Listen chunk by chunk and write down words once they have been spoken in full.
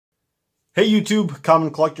Hey YouTube,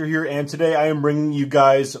 Common Collector here, and today I am bringing you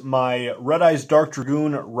guys my Red Eyes Dark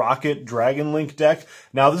Dragoon Rocket Dragonlink deck.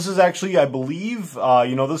 Now this is actually, I believe,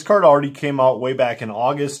 this card already came out way back in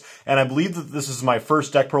August, and I believe that this is my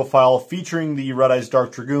first deck profile featuring the Red Eyes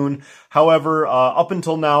Dark Dragoon. However, up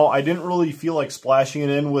until now, I didn't really feel like splashing it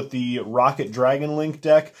in with the Rocket Dragonlink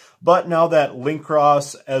deck, but now that Link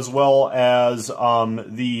Cross as well as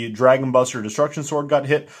the Dragon Buster Destruction Sword got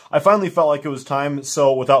hit, I finally felt like it was time.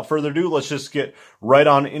 So without further ado, let's just get right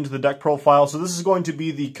on into the deck profile. So this is going to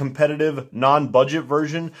be the competitive non-budget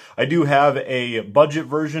version. I do have a budget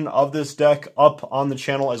version of this deck up on the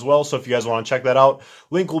channel as well, so if you guys want to check that out,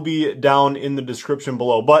 link will be down in the description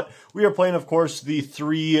below. But we are playing, of course, the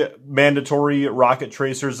 3 mandatory Rocket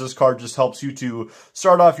Tracers. This card just helps you to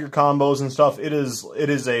start off your combos and stuff. It is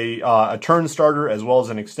a turn starter as well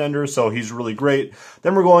as an extender, so he's really great.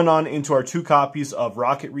 Then we're going on into our 2 copies of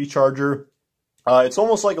Rocket Recharger. It's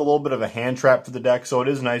almost like a little bit of a hand trap for the deck, so it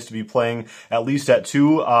is nice to be playing at least at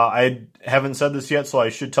 2. I haven't said this yet, so I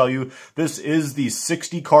should tell you, this is the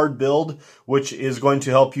 60 card build, which is going to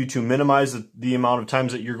help you to minimize the amount of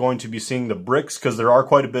times that you're going to be seeing the bricks, because there are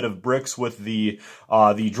quite a bit of bricks with the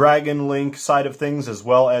Dragonlink side of things, as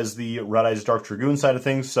well as the Red Eyes Dark Dragoon side of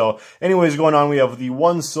things. So anyways, going on, we have the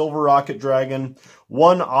 1 Silver Rocket Dragon,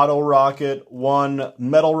 1 Auto Rocket, 1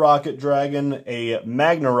 Metal Rocket Dragon, a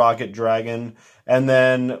Magna Rocket Dragon, and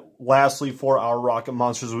then lastly, for our rocket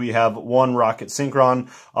monsters, we have 1 Rocket Synchron.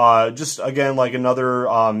 Just again, like another,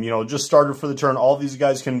 just starter for the turn. All these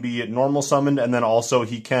guys can be normal summoned, and then also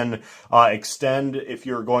he can extend if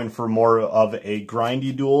you're going for more of a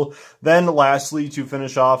grindy duel. Then lastly, to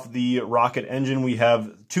finish off the Rocket Engine, we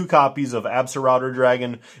have 2 copies of Absorautor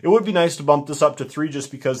Dragon. It would be nice to bump this up to 3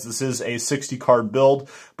 just because this is a 60 card build,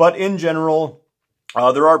 but in general,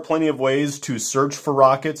 there are plenty of ways to search for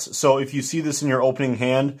rockets. So if you see this in your opening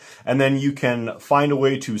hand, and then you can find a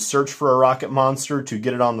way to search for a rocket monster to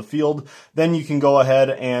get it on the field, then you can go ahead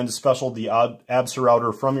and special the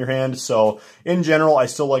Absorautor from your hand. So in general, I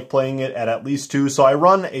still like playing it at least 2. So I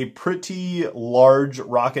run a pretty large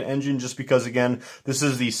rocket engine just because, again, this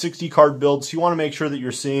is the 60 card build. So you want to make sure that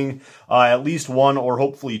you're seeing at least 1 or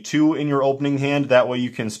hopefully 2 in your opening hand. That way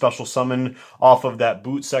you can special summon off of that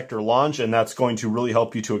boot sector launch, and that's going to really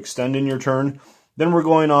help you to extend in your turn. Then we're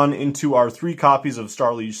going on into our 3 copies of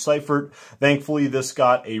Starliege Seifert. Thankfully, this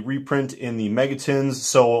got a reprint in the Megatins.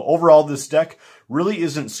 So overall, this deck really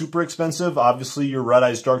isn't super expensive. Obviously, your Red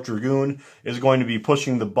Eyes Dark Dragoon is going to be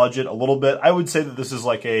pushing the budget a little bit. I would say that this is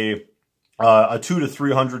like a $200 to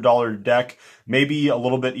 $300 deck, maybe a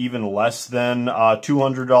little bit even less than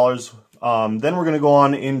 $200. Then we're going to go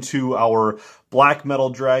on into our Black Metal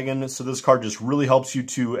Dragon. So this card just really helps you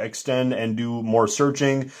to extend and do more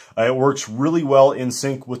searching. It works really well in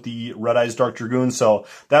sync with the Red Eyes Dark Dragoon. So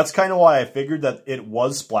that's kind of why I figured that it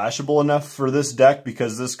was splashable enough for this deck,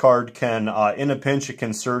 because this card can, in a pinch, it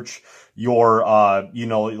can search your,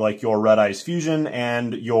 like your Red Eyes Fusion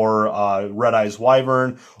and your Red Eyes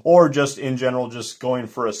Wyvern, or just in general, just going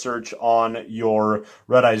for a search on your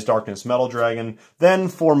Red Eyes Darkness Metal Dragon. Then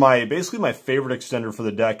for basically my favorite extender for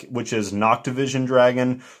the deck, which is Noctivision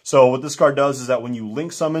Dragon. So what this card does is that when you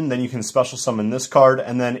link summon, then you can special summon this card,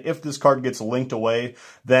 and then if this card gets linked away,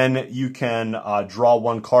 then you can draw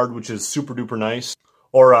 1 card, which is super duper nice.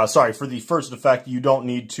 Or, sorry, for the first effect, you don't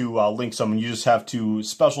need to link summon. You just have to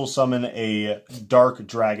special summon a dark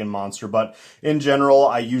dragon monster. But in general,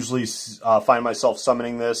 I usually find myself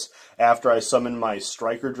summoning this after I summon my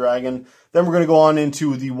striker dragon. Then we're going to go on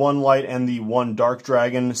into the 1 light and the 1 dark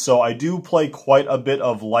dragon. So I do play quite a bit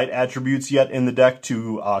of light attributes yet in the deck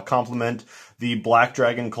to complement the Black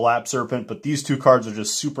Dragon Collapse Serpent, but these 2 cards are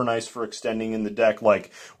just super nice for extending in the deck.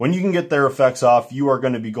 Like, when you can get their effects off, you are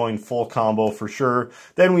going to be going full combo for sure.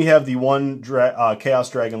 Then we have the 1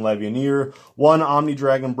 Chaos Dragon Levianeer, 1 Omni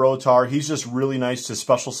Dragon Brotar. He's just really nice to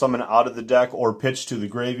special summon out of the deck or pitch to the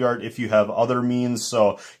graveyard if you have other means,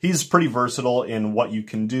 so he's pretty versatile in what you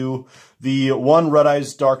can do. The 1 Red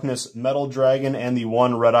Eyes Darkness Metal Dragon and the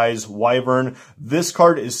 1 Red Eyes Wyvern. This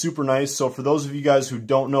card is super nice, so for those of you guys who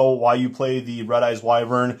don't know why you play the Red Eyes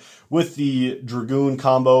Wyvern with the Dragoon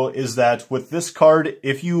combo, is that with this card,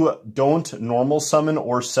 if you don't normal summon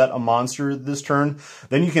or set a monster this turn,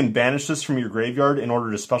 then you can banish this from your graveyard in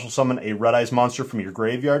order to special summon a Red Eyes monster from your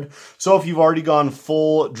graveyard. So if you've already gone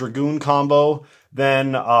full Dragoon combo,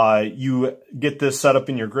 then you get this set up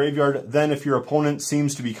in your graveyard. Then if your opponent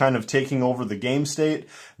seems to be kind of taking over the game state,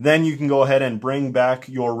 then you can go ahead and bring back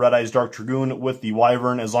your Red Eyes Dark Dragoon with the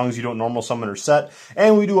Wyvern, as long as you don't normal summon or set.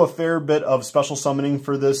 And we do a fair bit of special summoning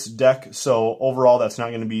for this deck, so overall that's not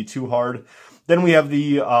going to be too hard. Then we have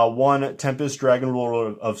the 1 Tempest Dragon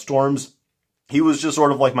Ruler of Storms. he was just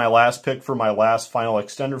sort of like my last pick for my last final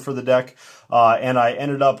extender for the deck, and I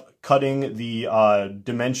ended up cutting the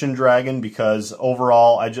Dimension Dragon because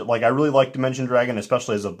overall I really like Dimension Dragon,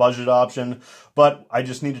 especially as a budget option, but I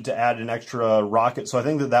just needed to add an extra rocket. So I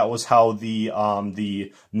think that was how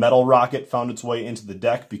the Metal Rocket found its way into the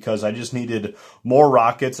deck, because I just needed more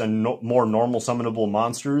rockets and more normal summonable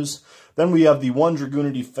monsters. Then we have the 1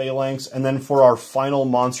 Dragoonity Phalanx, and then for our final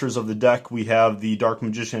monsters of the deck, we have the Dark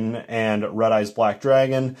Magician and Red Eyes Black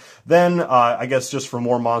Dragon. Then, I guess just for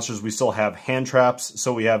more monsters, we still have hand traps.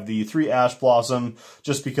 So we have the 3 Ash Blossom,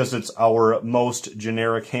 just because it's our most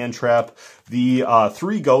generic hand trap. The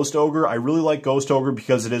 3 Ghost Ogre, I really like Ghost Ogre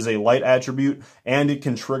because it is a light attribute, and it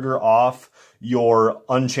can trigger off your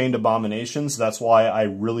Unchained Abominations. That's why I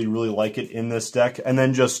really, really like it in this deck. And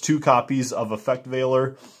then just 2 copies of Effect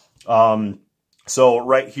Veiler. So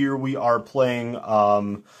right here we are playing,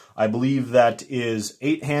 I believe that is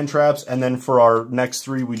 8 hand traps, and then for our next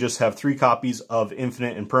 3, we just have 3 copies of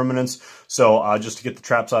Infinite Impermanence. So just to get the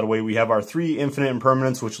traps out of the way, we have our 3 Infinite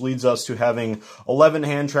Impermanence, which leads us to having 11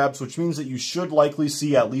 hand traps, which means that you should likely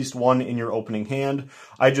see at least 1 in your opening hand.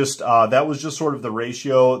 That was just sort of the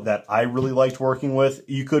ratio that I really liked working with.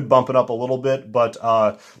 You could bump it up a little bit, but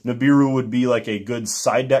Nibiru would be like a good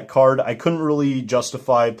side deck card. I couldn't really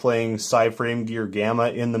justify playing Psy-Frame Gear Gamma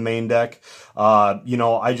in the main deck. You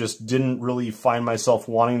know, I just didn't really find myself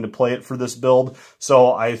wanting to play it for this build,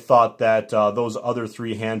 so I thought that those other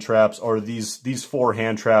 3 hand traps, or these 4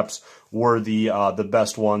 hand traps, were the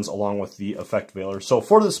best ones, along with the Effect Veiler. So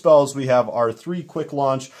for the spells, we have our 3 Quick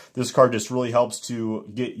Launch. This card just really helps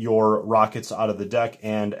to get your rockets out of the deck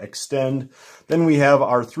and extend. Then we have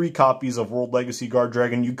our 3 copies of World Legacy Guard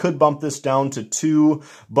Dragon. You could bump this down to 2,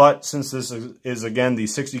 but since this is again the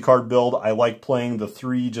 60 card build, I like playing the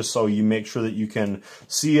 3 just so you make sure that you can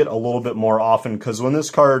see it a little bit more often, because when this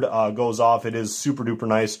card goes off, it is super duper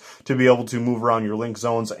nice to be able to move around your link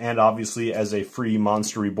zones, and obviously as a free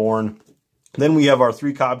Monster Reborn. Then we have our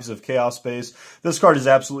 3 copies of Chaos Space. This card is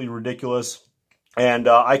absolutely ridiculous, and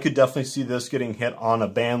I could definitely see this getting hit on a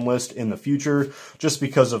ban list in the future, just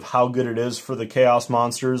because of how good it is for the Chaos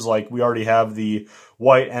monsters. Like, we already have the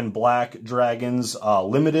white and black dragons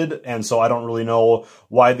limited, and so I don't really know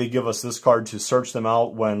why they give us this card to search them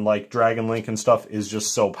out when, like, Dragonlink and stuff is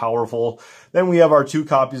just so powerful. Then we have our 2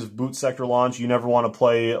 copies of Boot Sector Launch. You never want to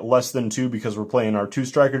play less than 2 because we're playing our 2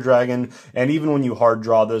 Striker Dragon, and even when you hard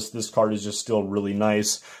draw this card is just still really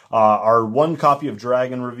nice. Our 1 copy of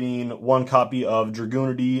Dragon Ravine, 1 copy of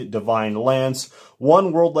Dragoonity Divine Lance,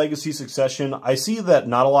 1 World Legacy Succession. I see that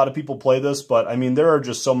not a lot of people play this, but I mean, there are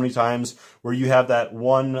just so many times where you have that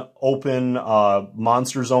 1 open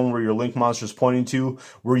monster zone where your link monster is pointing to,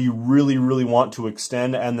 where you really, really want to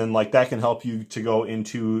extend, and then like that can help you to go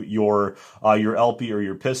into your LP or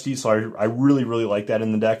your Pisty. So I really, really like that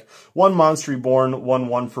in the deck. 1 Monster Reborn,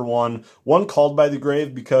 1 for 1, 1 Called by the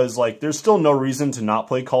Grave, because like there's still no reason to not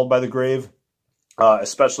play Called by the Grave.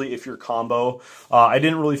 Especially if you're combo. I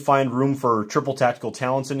didn't really find room for triple tactical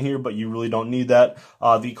talents in here, but you really don't need that.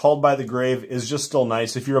 The Called by the Grave is just still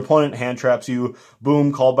nice. If your opponent hand traps you,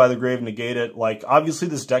 boom, Called by the Grave, negate it. Like, obviously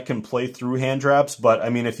this deck can play through hand traps, but I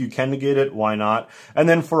mean, if you can negate it, why not? And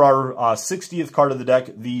then for our 60th card of the deck,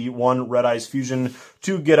 the 1 Red Eyes Fusion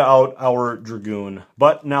to get out our Dragoon.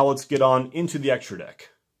 But now let's get on into the extra deck.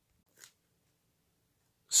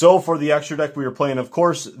 So for the extra deck, we are playing, of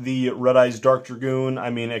course, the Red Eyes Dark Dragoon.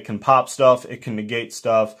 I mean, it can pop stuff, it can negate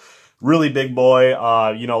stuff. Really big boy.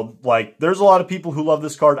 You know, like, there's a lot of people who love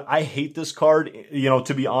this card. I hate this card, you know,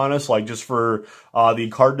 to be honest, like, just for the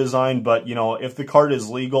card design. But, you know, if the card is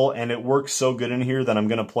legal and it works so good in here, then I'm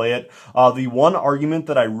going to play it. The one argument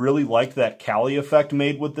that I really liked that Cali Effect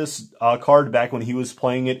made with this card back when he was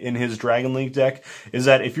playing it in his Dragonlink deck is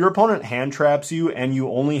that if your opponent hand traps you and you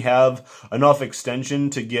only have enough extension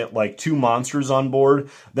to get, like, 2 monsters on board,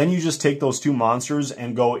 then you just take those 2 monsters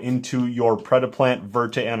and go into your Predaplant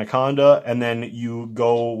Verte Anaconda, and then you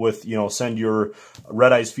go with, you know, send your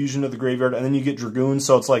Red Eyes Fusion to the graveyard, and then you get Dragoon.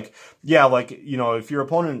 So it's like, yeah, like, you know, if your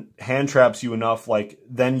opponent hand traps you enough, like,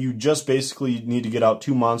 then you just basically need to get out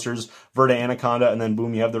 2 monsters, Verde Anaconda, and then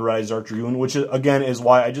boom, you have the Red Eyes Dark Dragoon, which again is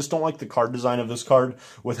why I just don't like the card design of this card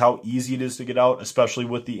with how easy it is to get out, especially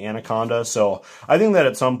with the Anaconda. So I think that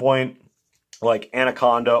at some point, like,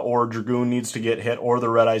 Anaconda or Dragoon needs to get hit, or the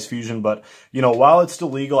Red Eyes Fusion. But, you know, while it's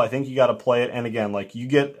still legal, I think you got to play it. And again, like, you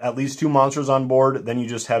get at least 2 monsters on board, then you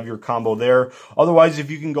just have your combo there. Otherwise,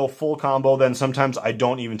 if you can go full combo, then sometimes I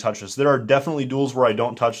don't even touch this. There are definitely duels where I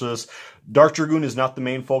don't touch this. Dark Dragoon is not the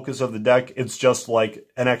main focus of the deck. It's just like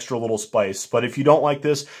an extra little spice. But if you don't like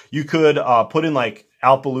this, you could put in like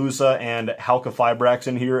Alpalooza and Halqifibrax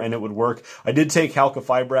in here and it would work. I did take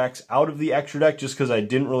Halqifibrax out of the extra deck just because I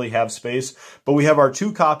didn't really have space, but we have our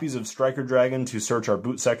 2 copies of Striker Dragon to search our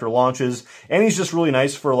boot sector launches, and he's just really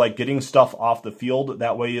nice for like getting stuff off the field.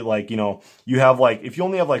 That way, like, you know, you have like, if you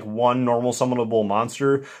only have like 1 normal summonable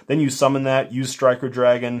monster, then you summon that, use Striker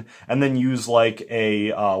Dragon, and then use like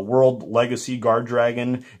a World Legacy Guard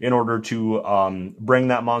Dragon in order to bring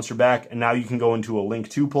that monster back, and now you can go into a Link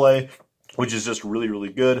 2 play, which is just really,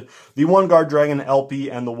 really good. The 1 Guard Dragon LP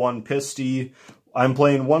and the 1 Pisty. I'm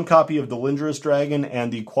playing 1 copy of the Lindrus Dragon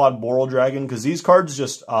and the Quad Boral Dragon, because these cards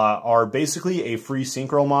just are basically a free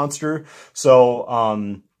synchro monster. So,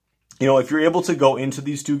 you know, if you're able to go into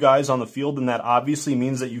these 2 guys on the field, then that obviously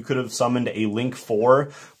means that you could have summoned a Link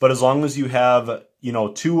 4. But as long as you have, you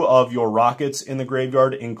know, 2 of your rockets in the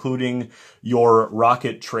graveyard, including your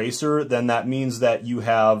Rocket Tracer, then that means that you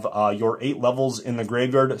have your 8 levels in the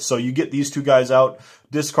graveyard. So you get these 2 guys out,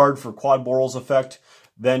 discard for Quad Boral's effect.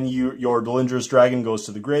 Then your Lindrus Dragon goes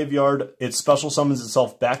to the graveyard. It special summons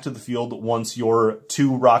itself back to the field once your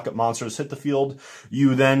 2 rocket monsters hit the field.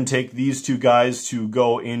 You then take these 2 guys to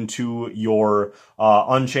go into your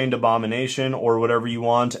Unchained Abomination or whatever you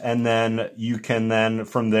want, and then you can then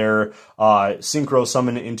from there synchro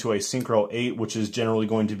summon into a Synchro 8, which is generally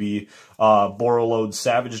going to be Borreload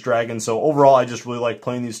Savage Dragon. So overall, I just really like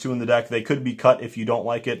playing these 2 in the deck. They could be cut if you don't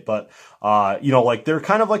like it, but you know, like they're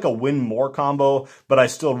kind of like a win more combo, but I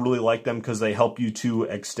still really like them because they help you to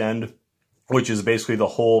extend, which is basically the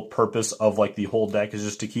whole purpose of like the whole deck, is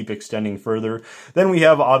just to keep extending further. Then we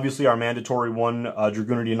have obviously our mandatory 1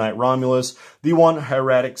 Dragoonity Knight Romulus, the 1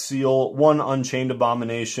 Hieratic Seal, 1 Unchained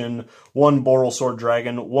Abomination, 1 Boral Sword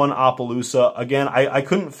Dragon, 1 Apaloosa. Again, I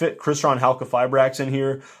couldn't fit Crystron Halqifibrax in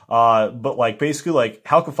here, but like basically like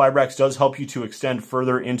Halqifibrax does help you to extend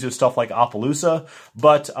further into stuff like Apaloosa,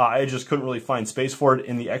 but I just couldn't really find space for it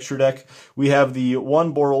in the extra deck. We have the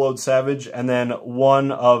 1 Borreload Savage and then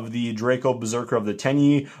 1 of the Draco Berserker of the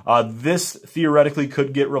Tenyi. This theoretically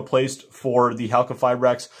could get replaced for the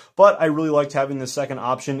Halqifibrax, but I really liked having the second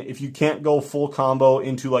option. If you can't go full combo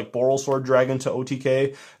into like Boral Sword Dragon to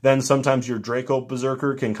OTK, then sometimes your Draco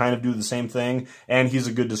Berserker can kind of do the same thing, and he's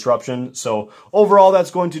a good disruption. So overall,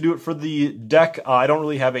 that's going to do it for the deck. I don't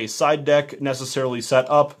really have a side deck necessarily set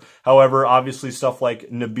up. However, obviously stuff like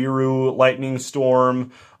Nibiru, Lightning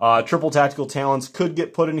Storm, Triple Tactical Talents could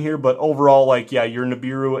get put in here, but overall, like, yeah, your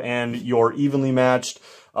Nibiru and your evenly matched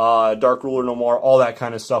Dark Ruler No More, all that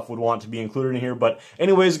kind of stuff would want to be included in here. But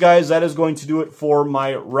anyways, guys, that is going to do it for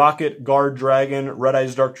my Rocket Guard Dragon Red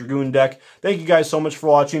Eyes Dark Dragoon deck. Thank you guys so much for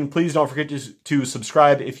watching. Please don't forget to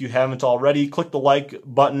subscribe if you haven't already. Click the like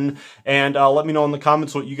button and let me know in the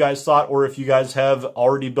comments what you guys thought, or if you guys have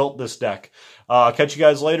already built this deck. Catch you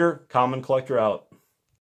guys later. Common Collector out.